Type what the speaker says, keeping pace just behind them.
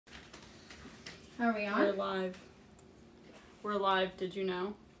Are we on? We're live. We're live. Did you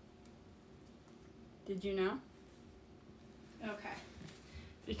know? Did you know? Okay.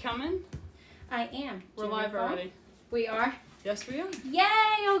 You coming? I am. We're live already. We are? Yes, we are.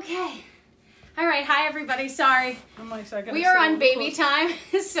 Yay! Okay. All right. Hi, everybody. Sorry. I'm like, so I gotta We are sit on a little baby closer.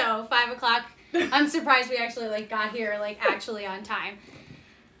 time, so 5 o'clock. I'm surprised we actually got here actually on time.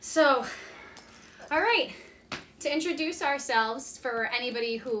 So, all right. To introduce ourselves for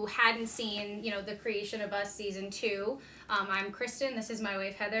anybody who hadn't seen, the Creation of Us season 2, I'm Christen. This is my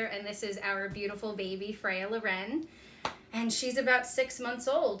wife Heather, and this is our beautiful baby Freya Loren, and she's about 6 months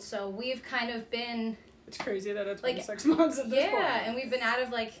old. So we've kind of been. It's crazy that it's been 6 months at this point. Yeah, and we've been out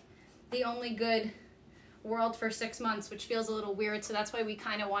of the OnlyGood world for 6 months, which feels a little weird. So that's why we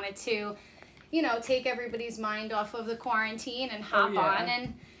kind of wanted to, take everybody's mind off of the quarantine and hop on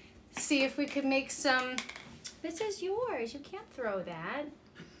and see if we could make some. This is yours. You can't throw that.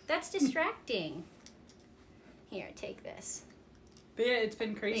 That's distracting. Here, take this. But yeah, it's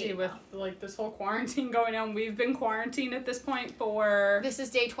been crazy with this whole quarantine going on. We've been quarantined at this point for. This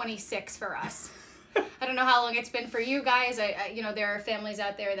is day 26 for us. I don't know how long it's been for you guys. I there are families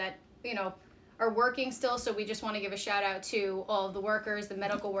out there that are working still, so we just want to give a shout out to all of the workers, the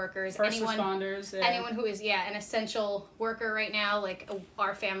medical workers, first responders, anyone who is an essential worker right now.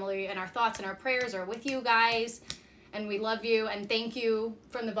 Our family and our thoughts and our prayers are with you guys, and we love you and thank you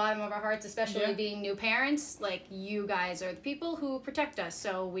from the bottom of our hearts, especially being new parents. You guys are the people who protect us,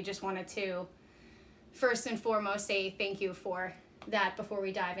 so we just wanted to first and foremost say thank you for that before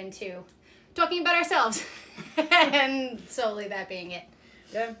we dive into talking about ourselves and solely that being it.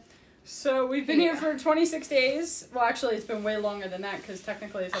 Yeah. So we've been here for 26 days. Well, actually, it's been way longer than that because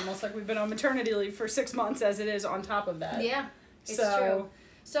technically it's almost like we've been on maternity leave for 6 months as it is on top of that. Yeah, it's true.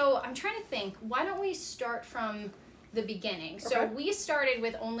 So I'm trying to think, why don't we start from the beginning? Okay. So we started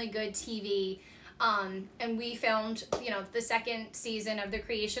with OnlyGood TV, and we filmed, the second season of The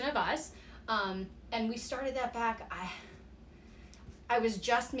Creation of Us, and we started that back, I was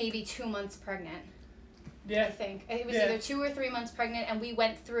just maybe 2 months pregnant. Yeah. I think. It was either 2 or 3 months pregnant, and we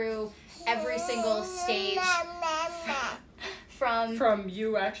went through every single stage from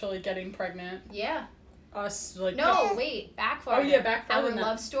you actually getting pregnant. Yeah. Us, wait, back farther. Oh, yeah, back farther. Our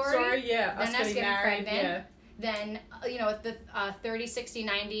love story. Sorry, yeah. Then us getting married, pregnant. yeah. Then, the 30, 60,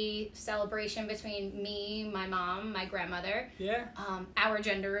 90 celebration between me, my mom, my grandmother. Yeah. Our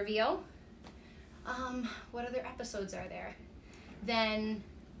gender reveal. What other episodes are there? Then...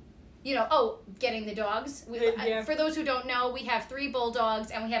 getting the dogs. For those who don't know, we have 3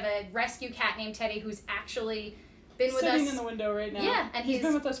 bulldogs, and we have a rescue cat named Teddy who's actually been with us. Sitting in the window right now. Yeah, and he's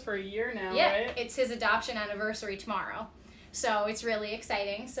been with us for a year now, right? Yeah, it's his adoption anniversary tomorrow. So it's really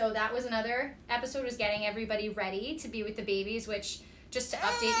exciting. So that was another episode, was getting everybody ready to be with the babies, which, just to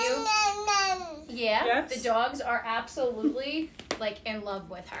update you, yes. The dogs are absolutely, in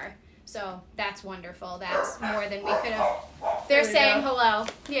love with her. So that's wonderful. That's more than we could have. They're saying hello.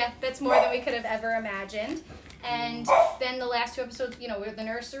 Yeah, that's more than we could have ever imagined. And then the last 2 episodes, we're the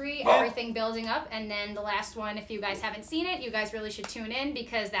nursery, everything building up. And then the last one, if you guys haven't seen it, you guys really should tune in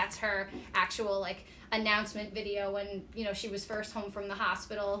because that's her actual, announcement video when, she was first home from the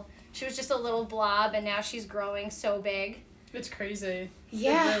hospital. She was just a little blob, and now she's growing so big. It's crazy.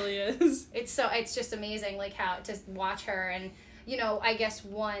 Yeah. It really is. It's just amazing, how to watch her. And, I guess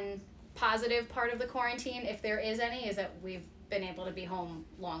one positive part of the quarantine, if there is any, is that we've been able to be home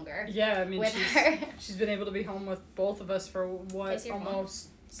longer. Yeah, I mean, her. she's been able to be home with both of us for almost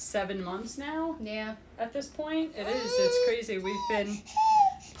 7 months now. Yeah. At this point, it's crazy. We've been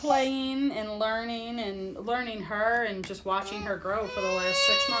playing and learning her and just watching her grow for the last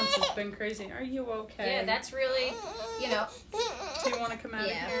 6 months. It's been crazy. Are you okay? Yeah, that's really, Do you want to come out of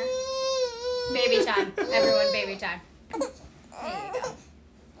here? Baby time. Everyone, baby time. There you go.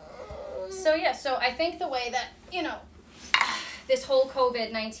 So I think the way that, this whole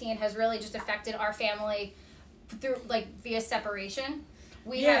COVID-19 has really just affected our family through, via separation.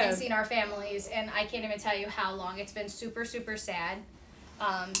 We haven't seen our families, and I can't even tell you how long. It's been super, super sad,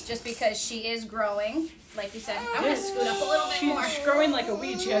 just because she is growing. Like you said, I'm going to scoot up a little bit more. She's growing like a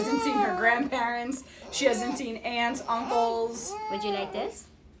weed. She hasn't seen her grandparents. She hasn't seen aunts, uncles. Would you like this?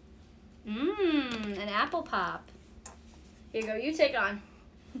 An apple pop. Here you go. You take on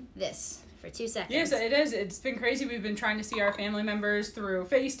this for 2 seconds. Yes, it is. It's been crazy. We've been trying to see our family members through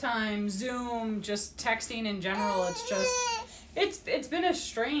FaceTime, Zoom, just texting in general. It's been a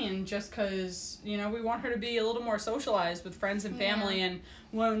strain just because, we want her to be a little more socialized with friends and family. And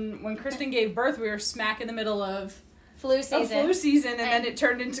when Christen gave birth, we were smack in the middle of flu season. And then it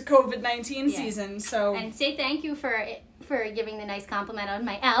turned into COVID-19 season. So and say thank you for giving the nice compliment on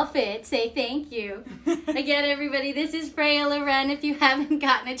my outfit. Say thank you. Again, everybody, this is Freya Loren. If you haven't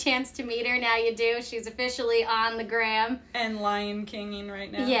gotten a chance to meet her, now you do. She's officially on the gram. And Lion Kinging right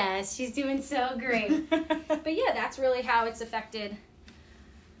now. Yes, she's doing so great. But yeah, that's really how it's affected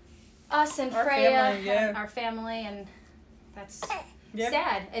us and our Freya, family, and our family, and that's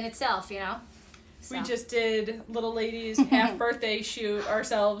sad in itself, you know. So. We just did little lady's half birthday shoot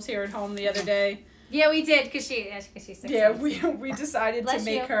ourselves here at home the other day. Yeah, we did, because she's 6 we decided to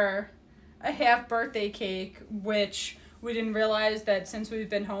make her a half birthday cake, which we didn't realize that since we've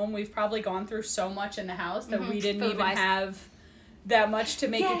been home, we've probably gone through so much in the house that we didn't even have that much to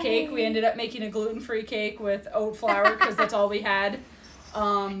make a cake. We ended up making a gluten-free cake with oat flour because that's all we had.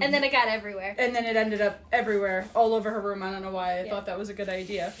 And then it got everywhere. And then it ended up everywhere, all over her room. I don't know why I thought that was a good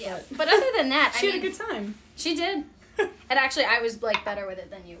idea. Yeah. But other than that, she had a good time. She did. And actually, I was, like, better with it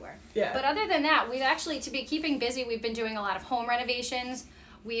than you were. Yeah. But other than that, we've actually, to be keeping busy, we've been doing a lot of home renovations.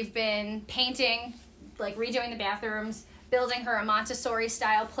 We've been painting, like, redoing the bathrooms, building her a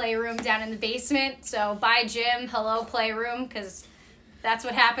Montessori-style playroom down in the basement. So, bye, gym, hello, playroom, because that's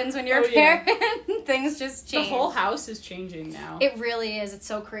what happens when you're a parent. Things just change. The whole house is changing now. It really is. It's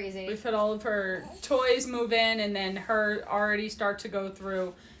so crazy. We've had all of her toys move in, and then her already start to go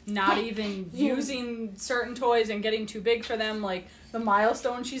through not even using certain toys and getting too big for them. Like the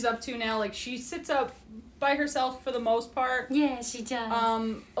milestone she's up to now, like she sits up by herself for the most part. Yeah, she does.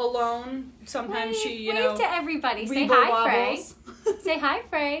 Alone. Sometimes wave to everybody. Say hi, Frey. Say hi,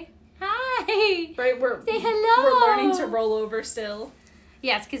 Frey. Hi. Right, say hello. We're learning to roll over still.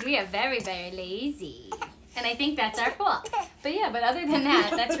 Yes, because we are very, very lazy. And I think that's our fault. But yeah, but other than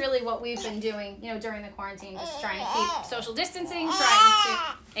that, that's really what we've been doing, you know, during the quarantine, just trying to keep social distancing,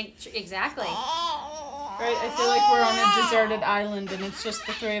 exactly. Right, I feel like we're on a deserted island and it's just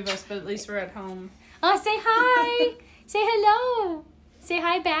the three of us, but at least we're at home. Oh, say hi. Say hello. Say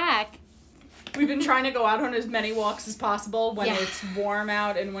hi back. We've been trying to go out on as many walks as possible when it's warm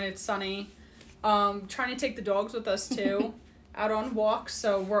out and when it's sunny. Trying to take the dogs with us too. Out on walks,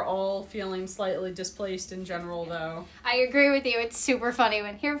 so we're all feeling slightly displaced in general, though. I agree with you. It's super funny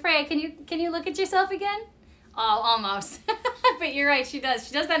when here, Freya, can you look at yourself again? Oh, almost. But you're right, she does.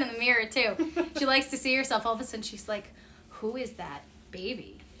 She does that in the mirror too. She likes to see herself. All of a sudden, she's like, "Who is that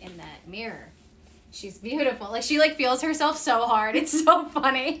baby in that mirror? She's beautiful." Like she feels herself so hard. It's so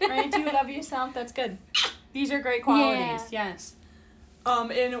funny. Right? Do you love yourself? That's good. These are great qualities. Yeah. Yes.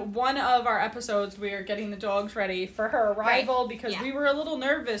 In one of our episodes, we are getting the dogs ready for her arrival because we were a little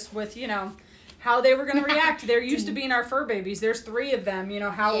nervous with, you know, how they were going to react. They're used to being our fur babies. There's 3 of them. You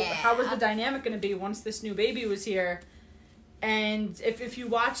know, how was the dynamic going to be once this new baby was here? And if you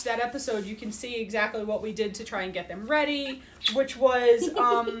watch that episode, you can see exactly what we did to try and get them ready, which was... Look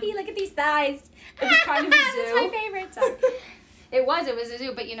at these thighs. It was kind of a zoo. That's my favorite. Sorry. It was a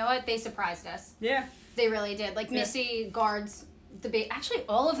zoo, but you know what? They surprised us. Yeah. They really did. Like, Missy guards... Actually,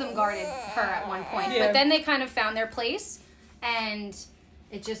 all of them guarded her at one point, but then they kind of found their place, and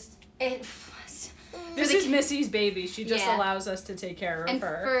this is Missy's baby. She just allows us to take care of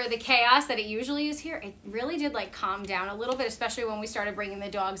her. For the chaos that it usually is here, it really did calm down a little bit, especially when we started bringing the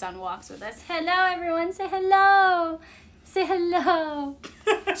dogs on walks with us. Hello, everyone. Say hello. Say hello.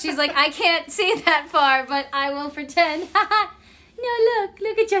 She's like, I can't see that far, but I will pretend. No,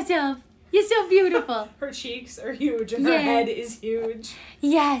 look at yourself. You're so beautiful. Her cheeks are huge and her head is huge.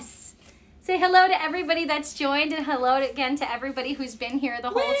 Yes. Say hello to everybody that's joined and hello again to everybody who's been here the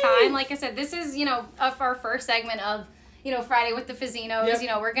whole time. Like I said, this is, you know, our first segment of, you know, Friday with the Fazzinos. Yep. You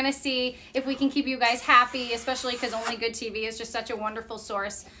know, we're going to see if we can keep you guys happy, especially because OnlyGood TV is just such a wonderful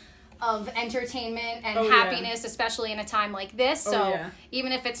source of entertainment and happiness, especially in a time like this. So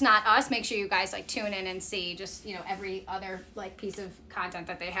even if it's not us, make sure you guys tune in and see just, you know, every other piece of content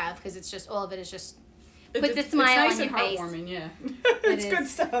that they have, because it's just all of it is just puts a smile on your face. It's nice and heartwarming, yeah. It's good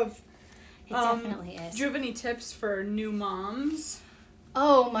stuff. It definitely is. Do you have any tips for new moms?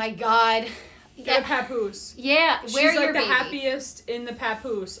 Oh my God. Get a papoose. Yeah, she's the happiest in the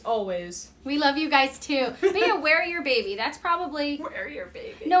papoose, always. We love you guys too. But yeah, wear your baby. That's probably... Wear your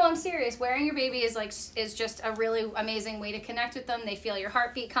baby. No, I'm serious. Wearing your baby is just a really amazing way to connect with them. They feel your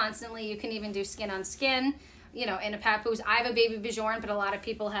heartbeat constantly. You can even do skin on skin, you know, in a papoose. I have a baby Bjorn, but a lot of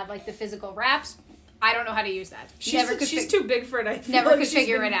people have the physical wraps. I don't know how to use that. She's too big for it, I feel. Never could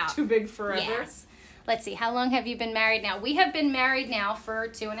figure it out. Too big forever. Yes. Let's see. How long have you been married now? We have been married now for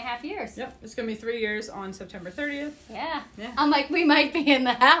 2.5 years. Yep. It's going to be 3 years on September 30th. Yeah. I'm like, we might be in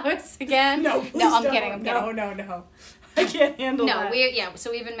the house again. No, please I'm don't. kidding. No. I can't handle that.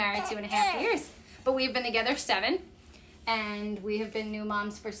 So we've been married 2.5 years. But we've been together 7. and we have been new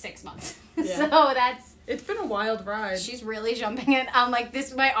moms for 6 months. Yeah. So it's been a wild ride. She's really jumping it. I'm like,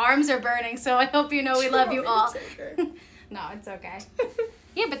 my arms are burning, so I hope you know we love you all. No, it's okay.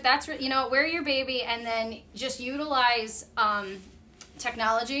 Yeah, but that's, wear your baby and then just utilize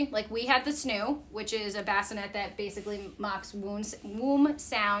technology. Like we had the snoo, which is a bassinet that basically mocks womb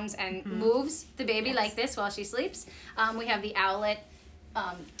sounds and moves the baby like this while she sleeps. We have the owlet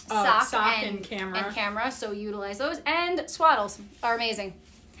sock and camera, so utilize those. And swaddles are amazing.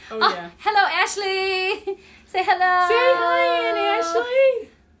 Oh, yeah. Hello, Ashley. Say hello. Say hi, Aunt Ashley.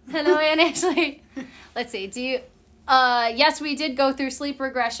 Hello, Aunt Ashley. Let's see. Do you... yes, we did go through sleep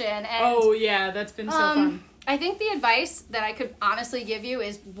regression. And, oh, yeah. That's been so fun. I think the advice that I could honestly give you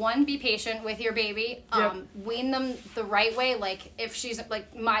is, one, be patient with your baby. Wean them the right way. Like, if she's,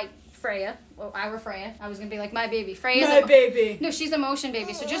 like, my Freya. Well, our Freya. I was going to be like, my baby. Freya's my baby. No, she's a motion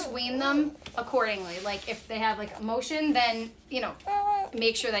baby. So just wean them accordingly. Like, if they have, like, emotion, then,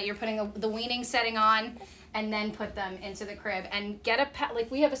 make sure that you're putting the weaning setting on and then put them into the crib. And get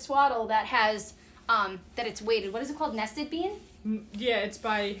like, we have a swaddle that has, that it's weighted. What is it called? Nested bean? Yeah, it's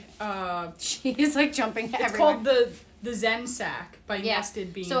by... She's, like, jumping everywhere. It's called the Zen Sack by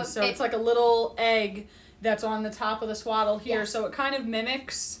Nested Bean. So it's like a little egg that's on the top of the swaddle here. So it kind of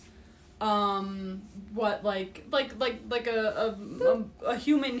mimics... what like a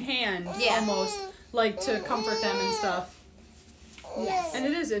human hand almost, like, to comfort them and stuff. Yes. And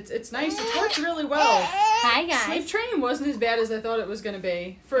it's nice. It's worked really well. Hi guys. Sleep training wasn't as bad as I thought it was going to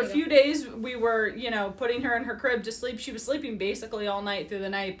be. For a few days we were, putting her in her crib to sleep. She was sleeping basically all night through the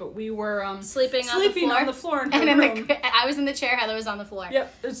night, but we were sleeping on the floor in her room. I was in the chair, Heather was on the floor.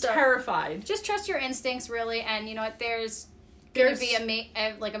 Yep, terrified. Just trust your instincts, really, and you know what, there's going to be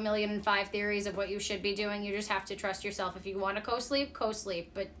like 1,000,005 theories of what you should be doing. You just have to trust yourself. If you want to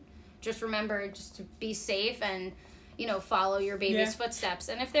co-sleep, but just remember just to be safe and follow your baby's footsteps.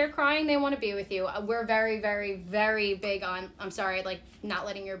 And if they're crying, they want to be with you. We're very, very, very big on, not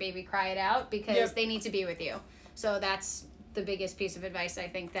letting your baby cry it out, because they need to be with you. So that's the biggest piece of advice I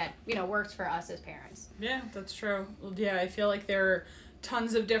think that, works for us as parents. Yeah, that's true. Yeah, I feel like there are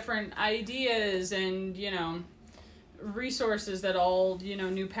tons of different ideas and, resources that all,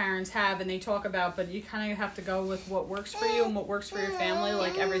 new parents have and they talk about, but you kind of have to go with what works for you and what works for your family.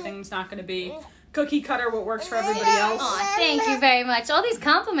 Like, everything's not going to be cookie cutter what works for everybody else. Aw, thank you very much. All these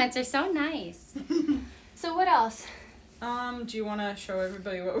compliments are so nice. So what else? Do you want to show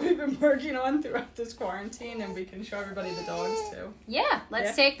everybody what we've been working on throughout this quarantine, and we can show everybody the dogs too? Yeah,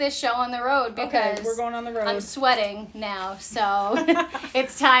 let's take this show on the road, because we're going on the road. I'm sweating now, so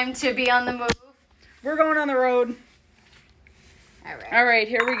it's time to be on the move. We're going on the road. All right,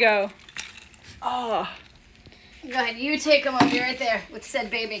 here we go. Oh. Go ahead, you take them. I'll be right there with said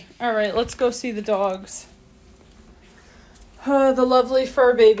baby. All right, let's go see the dogs. The lovely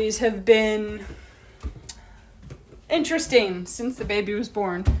fur babies have been interesting since the baby was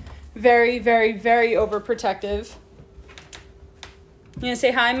born. Very, very, very overprotective. You gonna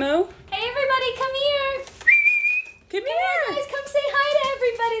say hi, Moo? Hey, everybody, come here. Come here. Guys, come say hi to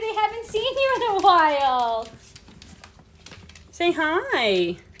everybody. They haven't seen you in a while. Say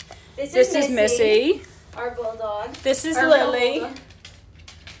hi. This is Missy. Our bulldog. This is Lily. Come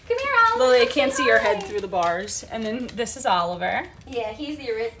here, Oliver. Lily, I can't see your head through the bars. And then this is Oliver. Yeah, he's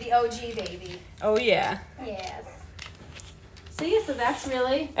the OG baby. Oh, yeah. Yes. So that's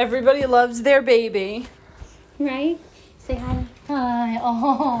really... Everybody loves their baby. Right? Say hi. Hi.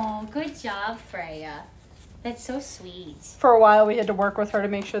 Oh, good job, Freya. That's so sweet. For a while, we had to work with her to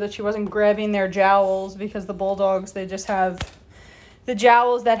make sure that she wasn't grabbing their jowls, because the bulldogs, they just have the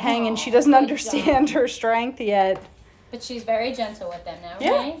jowls that hang, and she doesn't understand her strength yet. But she's very gentle with them now,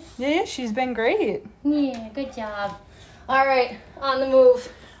 yeah. Right? Yeah, she's been great. Yeah, good job. All right, on the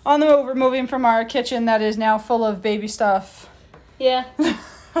move. On the move, we're moving from our kitchen that is now full of baby stuff. Yeah.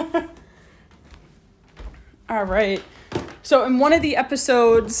 All right. So in one of the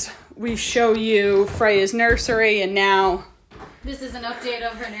episodes, we show you Freya's nursery, and now... This is an update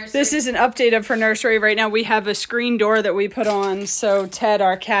of her nursery. This is an update of her nursery. Right now we have a screen door that we put on so Ted,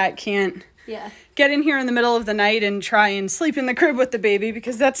 our cat, can't get in here in the middle of the night and try and sleep in the crib with the baby,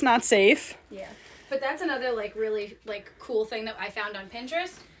 because that's not safe. Yeah. But that's another really cool thing that I found on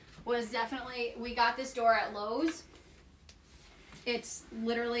Pinterest, was definitely, we got this door at Lowe's. It's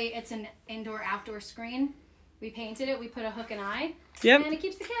an indoor-outdoor screen. We painted it, we put a hook and eye. Yep. And it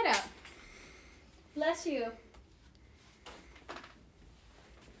keeps the cat out. Bless you.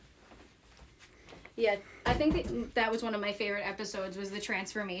 Yeah, I think that was one of my favorite episodes, was the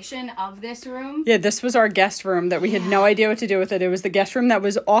transformation of this room. Yeah, this was our guest room that we had no idea what to do with it. It was the guest room that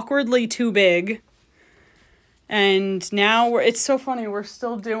was awkwardly too big. And now it's so funny. We're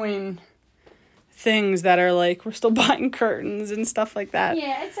still doing things that are like, we're still buying curtains and stuff like that.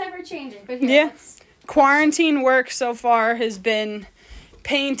 Yeah, it's ever changing. But Quarantine work so far has been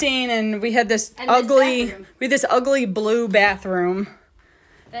painting, and we had this ugly blue bathroom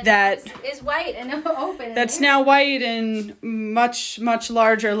that is white and open. That's now white and much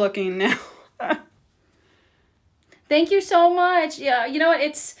larger looking now. Thank you so much. Yeah, you know what?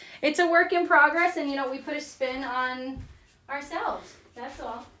 It's a work in progress, and we put a spin on ourselves. That's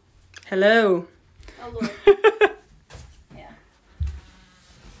all. Hello. Oh Lord. Yeah.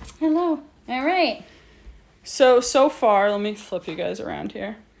 Hello. All right. So far, let me flip you guys around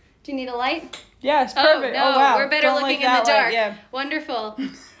here. Do you need a light? Yes, perfect. Oh, no, wow. we're better looking in the dark. Light, yeah. Wonderful.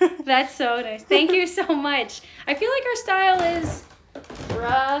 That's so nice. Thank you so much. I feel like our style is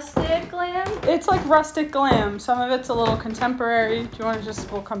rustic glam. It's like rustic glam. Some of it's a little contemporary. Do you want to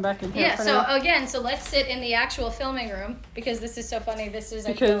we'll come back in here Yeah, for so now. again, let's sit in the actual filming room because this is so funny. This is,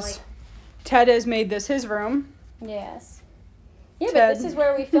 because Ted has made this his room. Yes. Yeah, but this is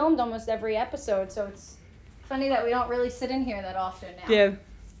where we filmed almost every episode, so it's funny that we don't really sit in here that often now. Yeah.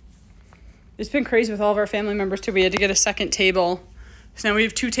 It's been crazy with all of our family members, too. We had to get a second table. So now we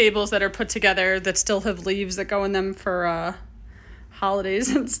have 2 tables that are put together that still have leaves that go in them for holidays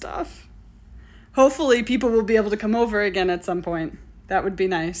and stuff. Hopefully people will be able to come over again at some point. That would be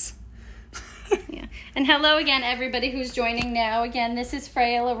nice. Yeah. And hello again, everybody who's joining now. Again, this is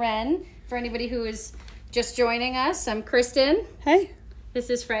Freya Loren. For anybody who is just joining us, I'm Kristen. Hey. This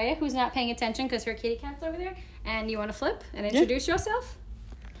is Freya, who's not paying attention because her kitty cat's over there. And you want to flip and introduce yourself?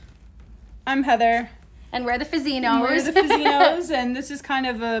 I'm Heather. And we're the Fazzinos. We're the Fazzinos, and this is kind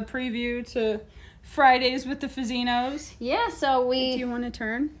of a preview to Fridays with the Fazzinos. Yeah, so Do you want to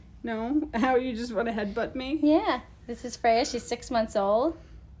turn? No? How you just want to headbutt me? Yeah. This is Freya. She's 6 months old.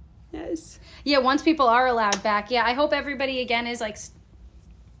 Yes. Yeah, once people are allowed back. Yeah, I hope everybody, again, is like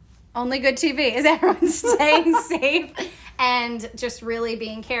OnlyGood TV. Is everyone staying safe and just really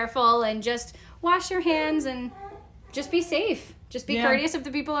being careful and just wash your hands and just be safe. Just be courteous of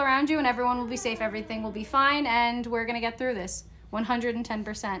the people around you, and everyone will be safe. Everything will be fine, and we're going to get through this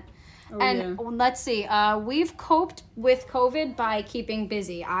 110%. Let's see. We've coped with COVID by keeping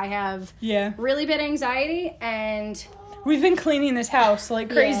busy. I have really bad anxiety, and we've been cleaning this house like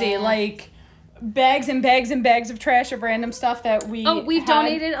crazy. Like bags and bags and bags of trash of random stuff that we've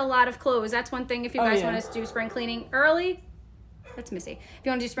donated a lot of clothes. That's one thing. If you guys want us to do spring cleaning early, that's Missy. If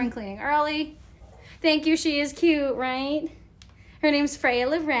you want to do spring cleaning early, thank you. She is cute, right? Her name's Freya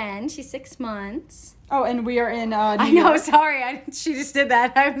Loren. She's 6 months. Oh, and we are in New I know, sorry. She just did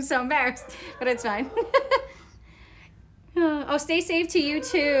that. I'm so embarrassed. But it's fine. Stay safe to you,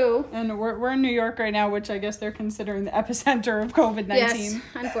 too. And we're in New York right now, which I guess they're considering the epicenter of COVID-19. Yes,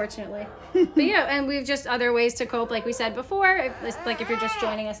 unfortunately. But yeah, and we've just other ways to cope, like we said before. If you're just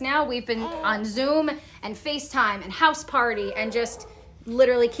joining us now, we've been on Zoom and FaceTime and house party and just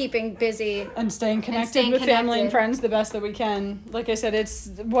literally keeping busy and staying connected with family and friends the best that we can. Like I said, it's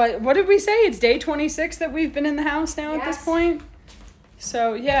what did we say? It's day 26 that we've been in the house now at this point.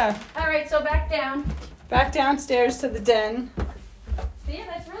 So yeah. All right, so back down. Back downstairs to the den. So yeah,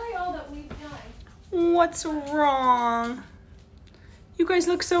 that's really all that we've done. What's wrong? You guys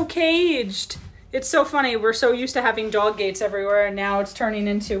look so caged. It's so funny. We're so used to having dog gates everywhere, and now it's turning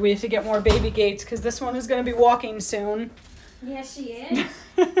into we have to get more baby gates because this one is going to be walking soon. Yes, she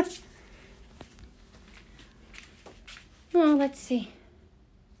is. Oh, let's see.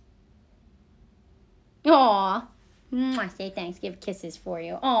 Aw. I say thanks. Give kisses for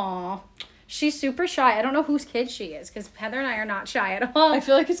you. Aw. She's super shy. I don't know whose kid she is because Heather and I are not shy at all. I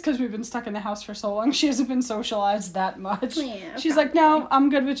feel like it's because we've been stuck in the house for so long. She hasn't been socialized that much. Yeah, she's like, no,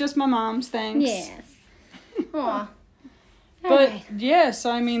 I'm good with just my mom's, thanks. Yes. Aw. But, yeah, so,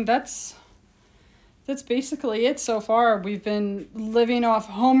 I mean, that's basically it so far. We've been living off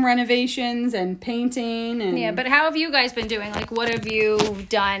home renovations and painting. And yeah, but how have you guys been doing? Like, what have you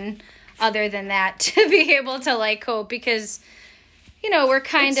done other than that to be able to, like, cope? Because, you know, we're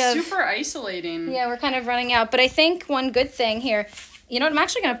kind of super isolating. Yeah, we're kind of running out. But I think one good thing here, you know what? I'm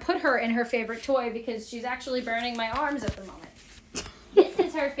actually going to put her in her favorite toy because she's actually burning my arms at the moment. This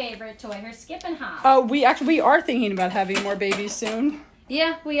is her favorite toy, her skip and hop. We are thinking about having more babies soon.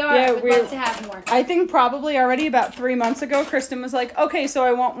 Yeah, we are. Yeah, we'd love to have more. I think probably already about 3 months ago, Kristen was like, okay, so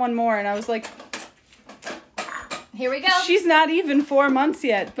I want one more. And I was like, here we go. She's not even 4 months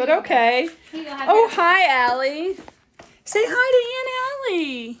yet, but okay. Oh, hi, Allie. Say hi to Aunt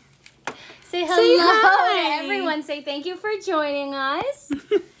Allie. Say hello to everyone. Say thank you for joining us.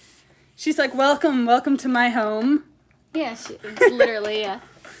 She's like, welcome to my home. Yeah, literally, yeah.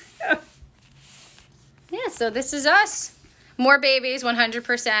 Yeah, so this is us. More babies,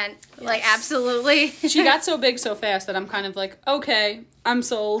 100%. Yes. Like, absolutely. She got so big so fast that I'm kind of like, okay, I'm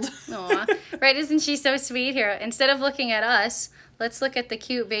sold. Aw. Right, isn't she so sweet here? Instead of looking at us, let's look at the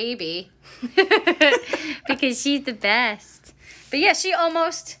cute baby. Because she's the best. But yeah, she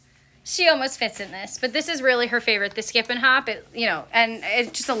almost fits in this. But this is really her favorite, the skip and hop. It, you know, and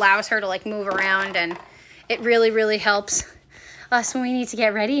it just allows her to, like, move around. And it really, really helps us when we need to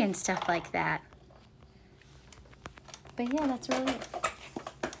get ready and stuff like that. But yeah, that's really it.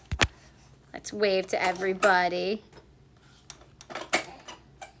 Let's wave to everybody.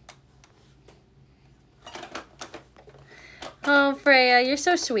 Oh, Freya, you're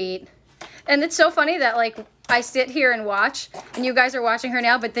so sweet. And it's so funny that, like, I sit here and watch, and you guys are watching her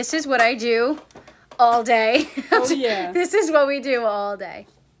now, but this is what I do all day. Oh, yeah. This is what we do all day.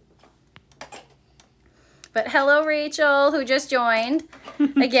 But hello, Rachel, who just joined.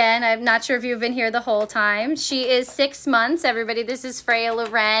 Again, I'm not sure if you've been here the whole time. She is 6 months, everybody. This is Freya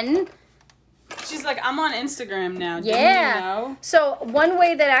Loren. She's like, I'm on Instagram now. Yeah. Didn't you know? So one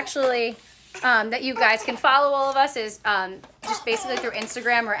way that actually that you guys can follow all of us is just basically through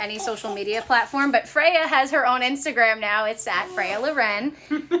Instagram or any social media platform. But Freya has her own Instagram now. It's at Freya Loren.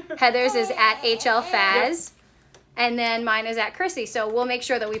 Heather's is at HLFaz. Yep. And then mine is at Chrissy. So we'll make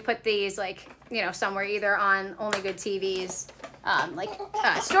sure that we put these, like, you know, somewhere either on OnlyGood TV's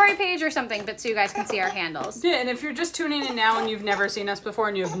story page or something, but so you guys can see our handles. Yeah, and if you're just tuning in now and you've never seen us before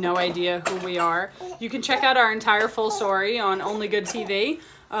and you have no idea who we are, you can check out our entire full story on OnlyGood TV.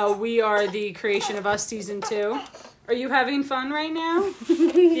 We are the creation of us season 2. Are you having fun right now?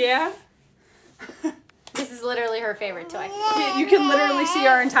 Yeah? This is literally her favorite toy. You can literally see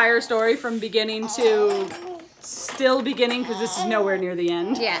our entire story from beginning to still beginning, because this is nowhere near the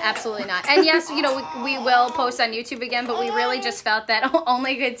end. Yeah, absolutely not. And yes, you know, we will post on YouTube again, but we really just felt that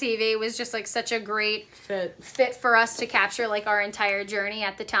OnlyGood TV was just like such a great fit for us to capture like our entire journey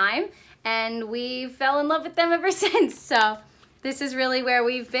at the time, and we fell in love with them ever since. So this is really where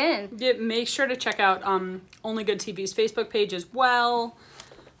we've been. Yeah, make sure to check out OnlyGood TV's Facebook page as well.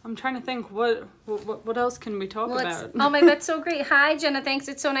 I'm trying to think, what else can we talk about? Oh my, that's so great. Hi, Jenna. Thanks.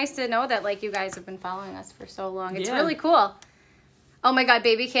 It's so nice to know that, like, you guys have been following us for so long. It's really cool. Oh my God,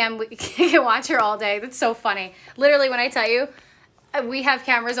 baby cam, we can watch her all day. That's so funny. Literally, when I tell you, we have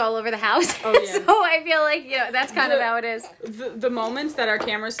cameras all over the house. Oh, yeah. So I feel like, you know, that's kind of how it is. The moments that our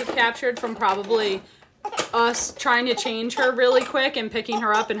cameras have captured from probably us trying to change her really quick and picking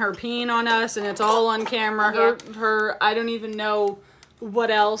her up and her peeing on us, and it's all on camera. Her I don't even know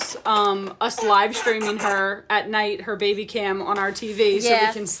what else, us live streaming her at night, her baby cam on our TV, so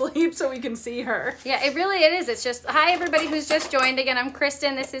we can sleep, so we can see her. Yeah, it is. It's just, hi everybody who's just joined. Again, I'm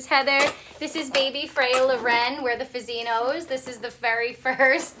Kristen, this is Heather, this is baby Freya Loren, we're the Fazzinos. This is the very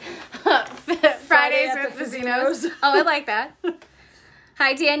first Fridays with Fazzinos. Oh, I like that.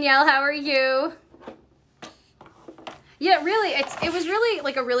 Hi Danielle, how are you? Yeah, really, it was really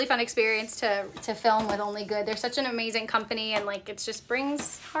like a really fun experience to film with OnlyGood. They're such an amazing company, and like it just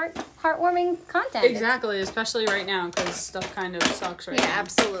brings heartwarming content. Exactly, especially right now because stuff kind of sucks right now. Yeah,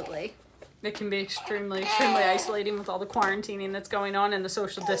 absolutely. It can be extremely isolating with all the quarantining that's going on and the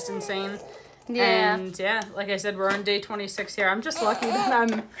social distancing. Yeah. And yeah, like I said, we're on day 26 here. I'm just lucky that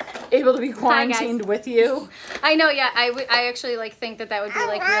I'm able to be quarantined with you. I know, yeah. I actually like think that would be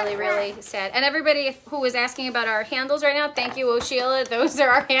like really, really sad. And everybody who was asking about our handles right now, thank you, O'Sheila. Those are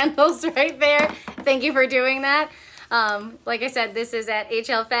our handles right there. Thank you for doing that. Like I said, this is at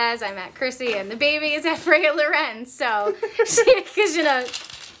HLFaz. I'm at Chrissy, and the baby is at Freya Loren. So, because you know,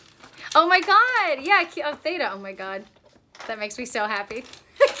 oh my God, yeah, Theta. Oh my God, that makes me so happy.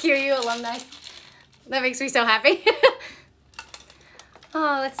 QU alumni. That makes me so happy.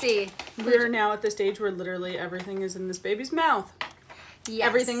 Oh, let's see. We're now at the stage where literally everything is in this baby's mouth. Yes.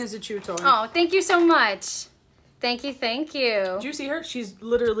 Everything is a chew toy. Oh, thank you so much. Thank you, thank you. Did you see her? She's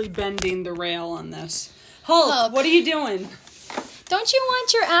literally bending the rail on this. Hulk, what are you doing? Don't you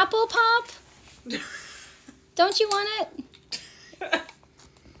want your apple pop? Don't you want it?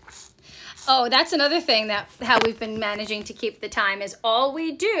 Oh, that's another thing that how we've been managing to keep the time is all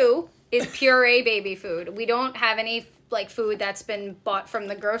we do is puree baby food. We don't have any like food that's been bought from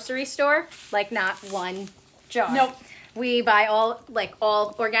the grocery store, like not one jar. Nope. We buy all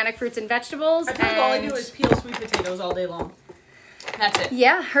organic fruits and vegetables. I think all I do is peel sweet potatoes all day long. That's it.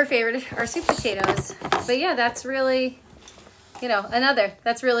 Yeah, her favorite are sweet potatoes. But yeah, that's really, you know,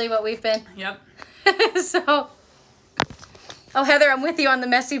 that's really what we've been. Yep. So. Oh, Heather, I'm with you on the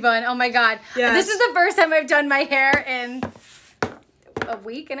messy bun. Oh, my God. Yes. This is the first time I've done my hair in a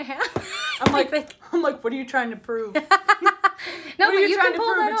week and a half. I'm like, what are you trying to prove? No, what are you trying to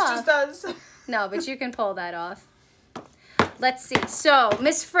prove? It's just us. No, but you can pull that off. Let's see. So,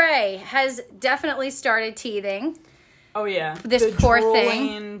 Miss Frey has definitely started teething. Oh, yeah. This the poor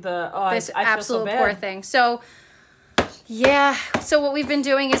drooling, thing. This absolute so poor thing. So, yeah. So, what we've been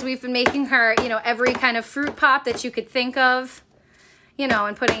doing is we've been making her, you know, every kind of fruit pop that you could think of, you know,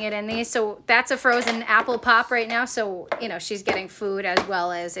 and putting it in these. So, that's a frozen apple pop right now. So, you know, she's getting food as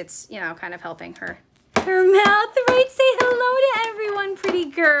well as it's, you know, kind of helping her mouth. Right? Say hello to everyone, pretty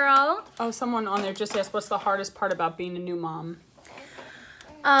girl. Oh, someone on there just asked, what's the hardest part about being a new mom?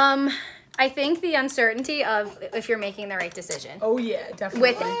 I think the uncertainty of if you're making the right decision. Oh, yeah,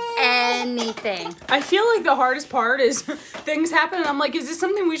 definitely. With anything. I feel like the hardest part is things happen and I'm like, is this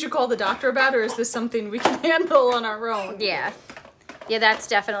something we should call the doctor about or is this something we can handle on our own? Yeah. Yeah, that's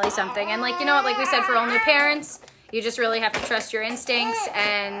definitely something. And like, you know what, like we said, for all new parents, you just really have to trust your instincts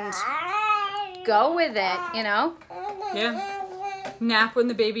and go with it, you know? Yeah. Nap when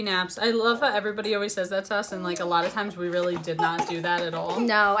the baby naps. I love how everybody always says that to us, and like a lot of times we really did not do that at all.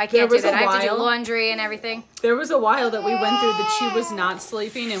 No, I can't do that. I have to do laundry and everything. There was a while that we went through that she was not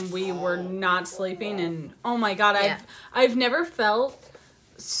sleeping and we were not sleeping, and oh my god, I've never felt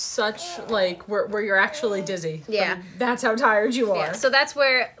such like where you're actually dizzy. Yeah. That's how tired you are. Yeah. So that's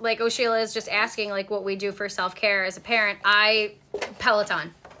where like O'Sheila is just asking like what we do for self-care as a parent. I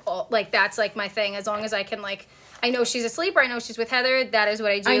Peloton. Like that's like my thing. As long as I can like I know she's asleep or I know she's with Heather, that is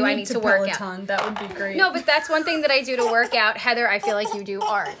what I do. I need to work Peloton. That would be great. No, but that's one thing that I do to work out. Heather, I feel like you do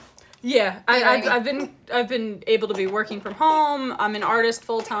art. Yeah, I've been able to be working from home. I'm an artist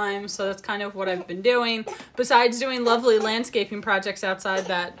full time, so that's kind of what I've been doing. Besides doing lovely landscaping projects outside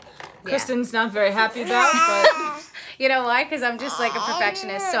that Kristen's not very happy about, but you know why? Because I'm just like a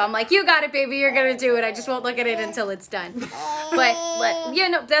perfectionist. So I'm like, you got it, baby. You're gonna do it. I just won't look at it until it's done. But yeah,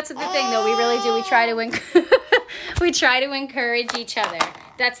 no, that's the thing though. We really do. We try to encourage each other.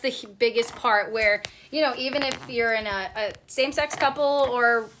 That's the biggest part. Where you know, even if you're in a same-sex couple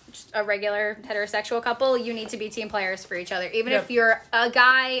or a regular heterosexual couple, you need to be team players for each other. Even if you're a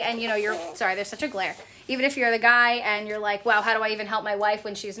guy and you know you're sorry, there's such a glare. Even if you're the guy and you're like, wow, how do I even help my wife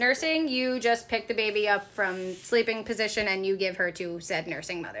when she's nursing? You just pick the baby up from sleeping position and you give her to said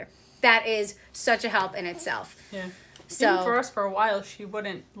nursing mother. That is such a help in itself. Yeah. So even for us, for a while, she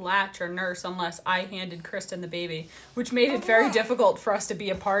wouldn't latch or nurse unless I handed Kristen the baby, which made it very difficult for us to be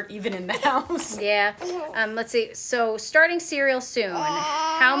apart even in the house. Yeah. Let's see. So starting cereal soon.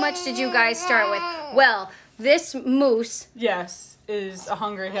 How much did you guys start with? Well, this moose. Yes, is a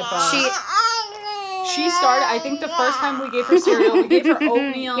hungry hippo. She started, I think the first time we gave her cereal, we gave her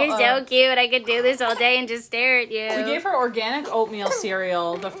oatmeal. You're so cute. I could do this all day and just stare at you. We gave her organic oatmeal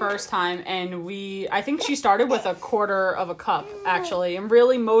cereal the first time, and I think she started with 1/4 of a cup, actually. And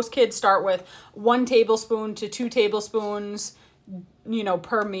really, most kids start with 1 tablespoon to 2 tablespoons, you know,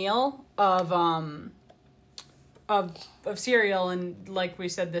 per meal of cereal. And like we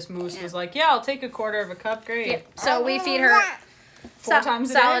said, this moose was like, yeah, I'll take 1/4 of a cup. Great. Yep. So we feed her 4 times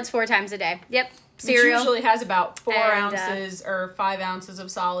a day? Solids 4 times a day. Yep. Cereal. Which usually has about 4 ounces or 5 ounces of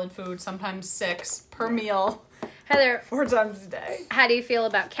solid food, sometimes 6 per meal. Heather, 4 times a day. How do you feel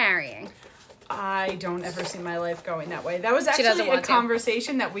about carrying? I don't ever see my life going that way. That was actually a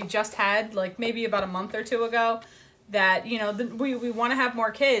conversation that we just had, like maybe about a month or 2 ago, that, you know, we want to have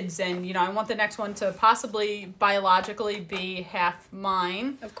more kids, and, you know, I want the next one to possibly biologically be half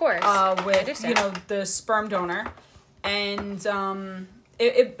mine. Of course. With, you know, the sperm donor. And,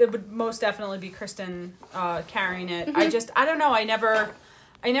 It would most definitely be Kristen carrying it. Mm-hmm. I don't know. I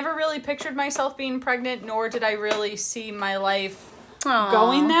never really pictured myself being pregnant, nor did I really see my life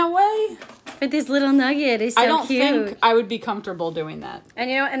going that way. But this little nugget is so cute. I don't think I would be comfortable doing that.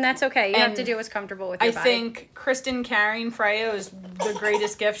 And you know, and that's okay. You have to do what's comfortable with your body. I think Kristen carrying Freya is the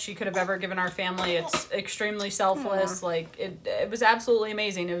greatest gift she could have ever given our family. It's extremely selfless. Like it was absolutely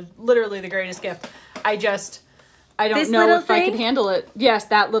amazing. It was literally the greatest gift. I don't know if I could handle it. Yes,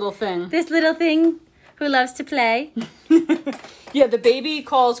 that little thing. This little thing who loves to play. Yeah, the baby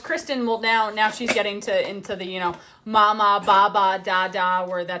calls Kristen. Well, now she's getting into the, you know, mama, baba, dada,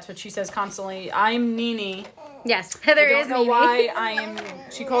 where that's what she says constantly. I'm Nini. Yes, Heather is Nini. I don't know why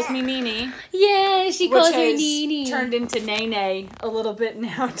she calls me Nini. Yeah, she calls her Nini. Turned into Nene a little bit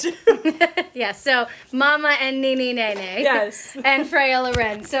now, too. Yeah, so Mama and Nini Nene. Yes. And Freya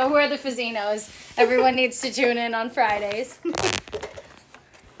Loren. So we're the Fazzinos. Everyone needs to tune in on Fridays.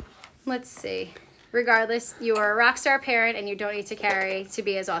 Let's see. Regardless, you are a rock star parent and you don't need to carry to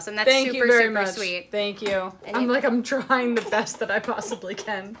be as awesome. That's super sweet. Thank you. I'm trying the best that I possibly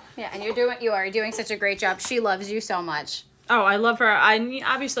can. Yeah, and you are doing such a great job. She loves you so much. Oh, I love her.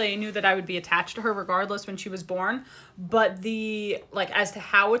 Obviously I knew that I would be attached to her regardless when she was born, but as to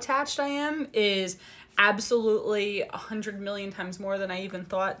how attached I am is absolutely 100 million times more than I even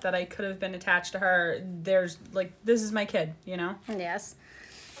thought that I could have been attached to her. There's this is my kid, you know? Yes.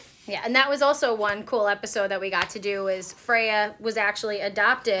 Yeah, and that was also one cool episode that we got to do is Freya was actually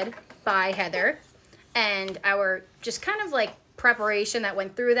adopted by Heather, and our just kind of like preparation that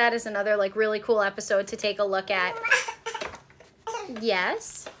went through that is another like really cool episode to take a look at.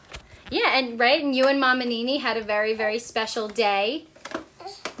 Yes. Yeah, and you and Mama Nini had a very, very special day.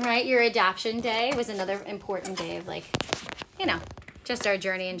 Right? Your adoption day was another important day of just our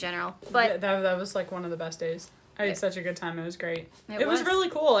journey in general. But yeah, that was like one of the best days. I had such a good time. It was great. It was really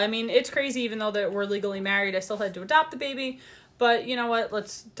cool. I mean, it's crazy even though that we're legally married. I still had to adopt the baby. But you know what?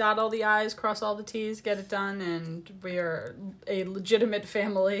 Let's dot all the I's, cross all the T's, get it done, and we are a legitimate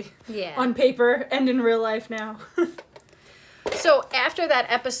family on paper and in real life now. So after that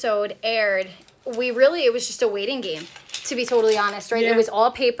episode aired, it was just a waiting game, to be totally honest, right? Yeah. It was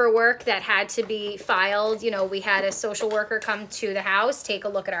all paperwork that had to be filed. You know, we had a social worker come to the house, take a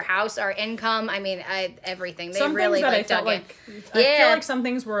look at our house, our income. I mean, everything. They some really things that I felt like, I feel like some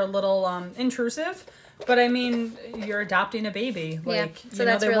things were a little intrusive. But I mean, you're adopting a baby. So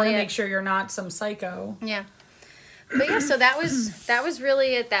they want to make sure you're not some psycho. Yeah. But yeah, so that was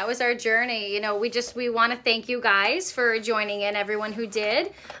really it. That was our journey. You know, we want to thank you guys for joining in, everyone who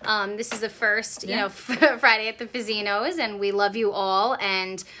did. This is the first, Friday at the Fazzinos, and we love you all.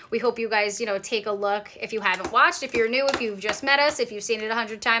 And we hope you guys, take a look. If you haven't watched, if you're new, if you've just met us, if you've seen it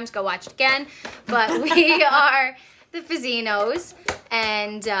 100 times, go watch it again. But we are the Fazzinos.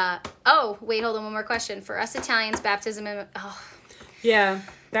 And, wait, hold on, one more question. For us Italians, baptism and... Oh. Yeah,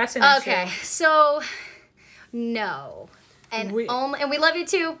 that's an issue. Okay, so... No. And we love you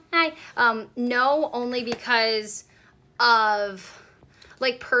too. Hi. No, only because of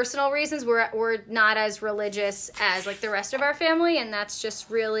personal reasons. We're not as religious as the rest of our family, and that's just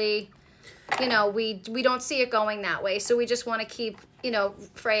really, we don't see it going that way. So we just want to keep,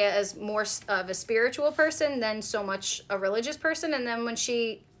 Freya as more of a spiritual person than so much a religious person. And then when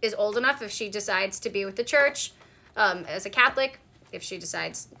she is old enough, if she decides to be with the church, as a Catholic, if she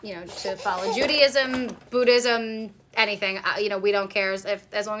decides, to follow Judaism, Buddhism, anything, we don't care.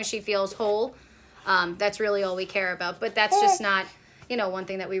 As long as she feels whole, that's really all we care about. But that's just not, one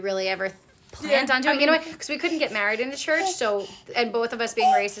thing that we really ever planned on doing. Because we couldn't get married in the church, and both of us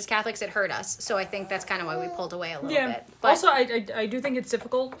being raised as Catholics, it hurt us. So I think that's kind of why we pulled away a little bit. But also, I do think it's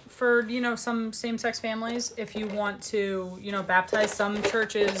difficult for, some same-sex families. If you want to, baptize, some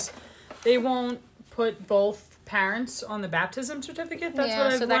churches, they won't put both parents on the baptism certificate. That's what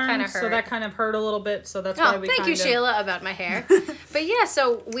I've learned. That kind of hurt. So that kind of hurt a little bit. So that's why we thank you, Sheila, about my hair. But yeah,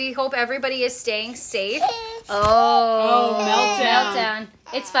 so we hope everybody is staying safe. Meltdown.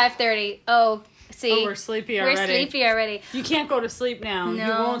 It's 5:30. See, we're sleepy already. You can't go to sleep now. No.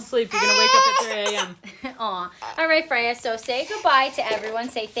 You won't sleep. You're gonna wake up at 3 a.m. Aw. All right, Freya. So say goodbye to everyone.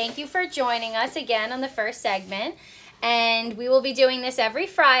 Say thank you for joining us again on the first segment. And we will be doing this every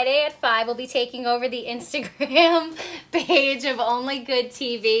Friday at 5. We'll be taking over the Instagram page of OnlyGood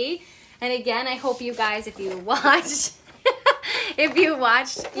TV. And again, I hope you guys, if you watched,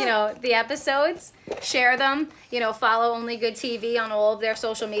 the episodes, share them. Follow OnlyGood TV on all of their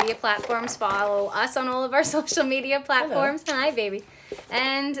social media platforms. Follow us on all of our social media platforms. Hello. Hi, baby.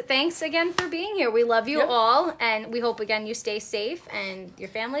 And thanks again for being here. We love you all. And we hope, again, you stay safe and your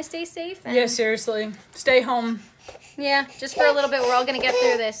family stays safe. And seriously. Stay home. Yeah, just for a little bit. We're all going to get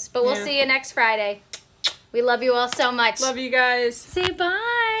through this. But we'll see you next Friday. We love you all so much. Love you guys. Say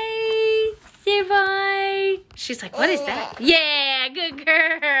bye. Say bye. She's like, what is that? Yeah, good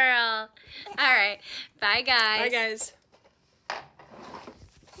girl. All right. Bye, guys. Bye, guys.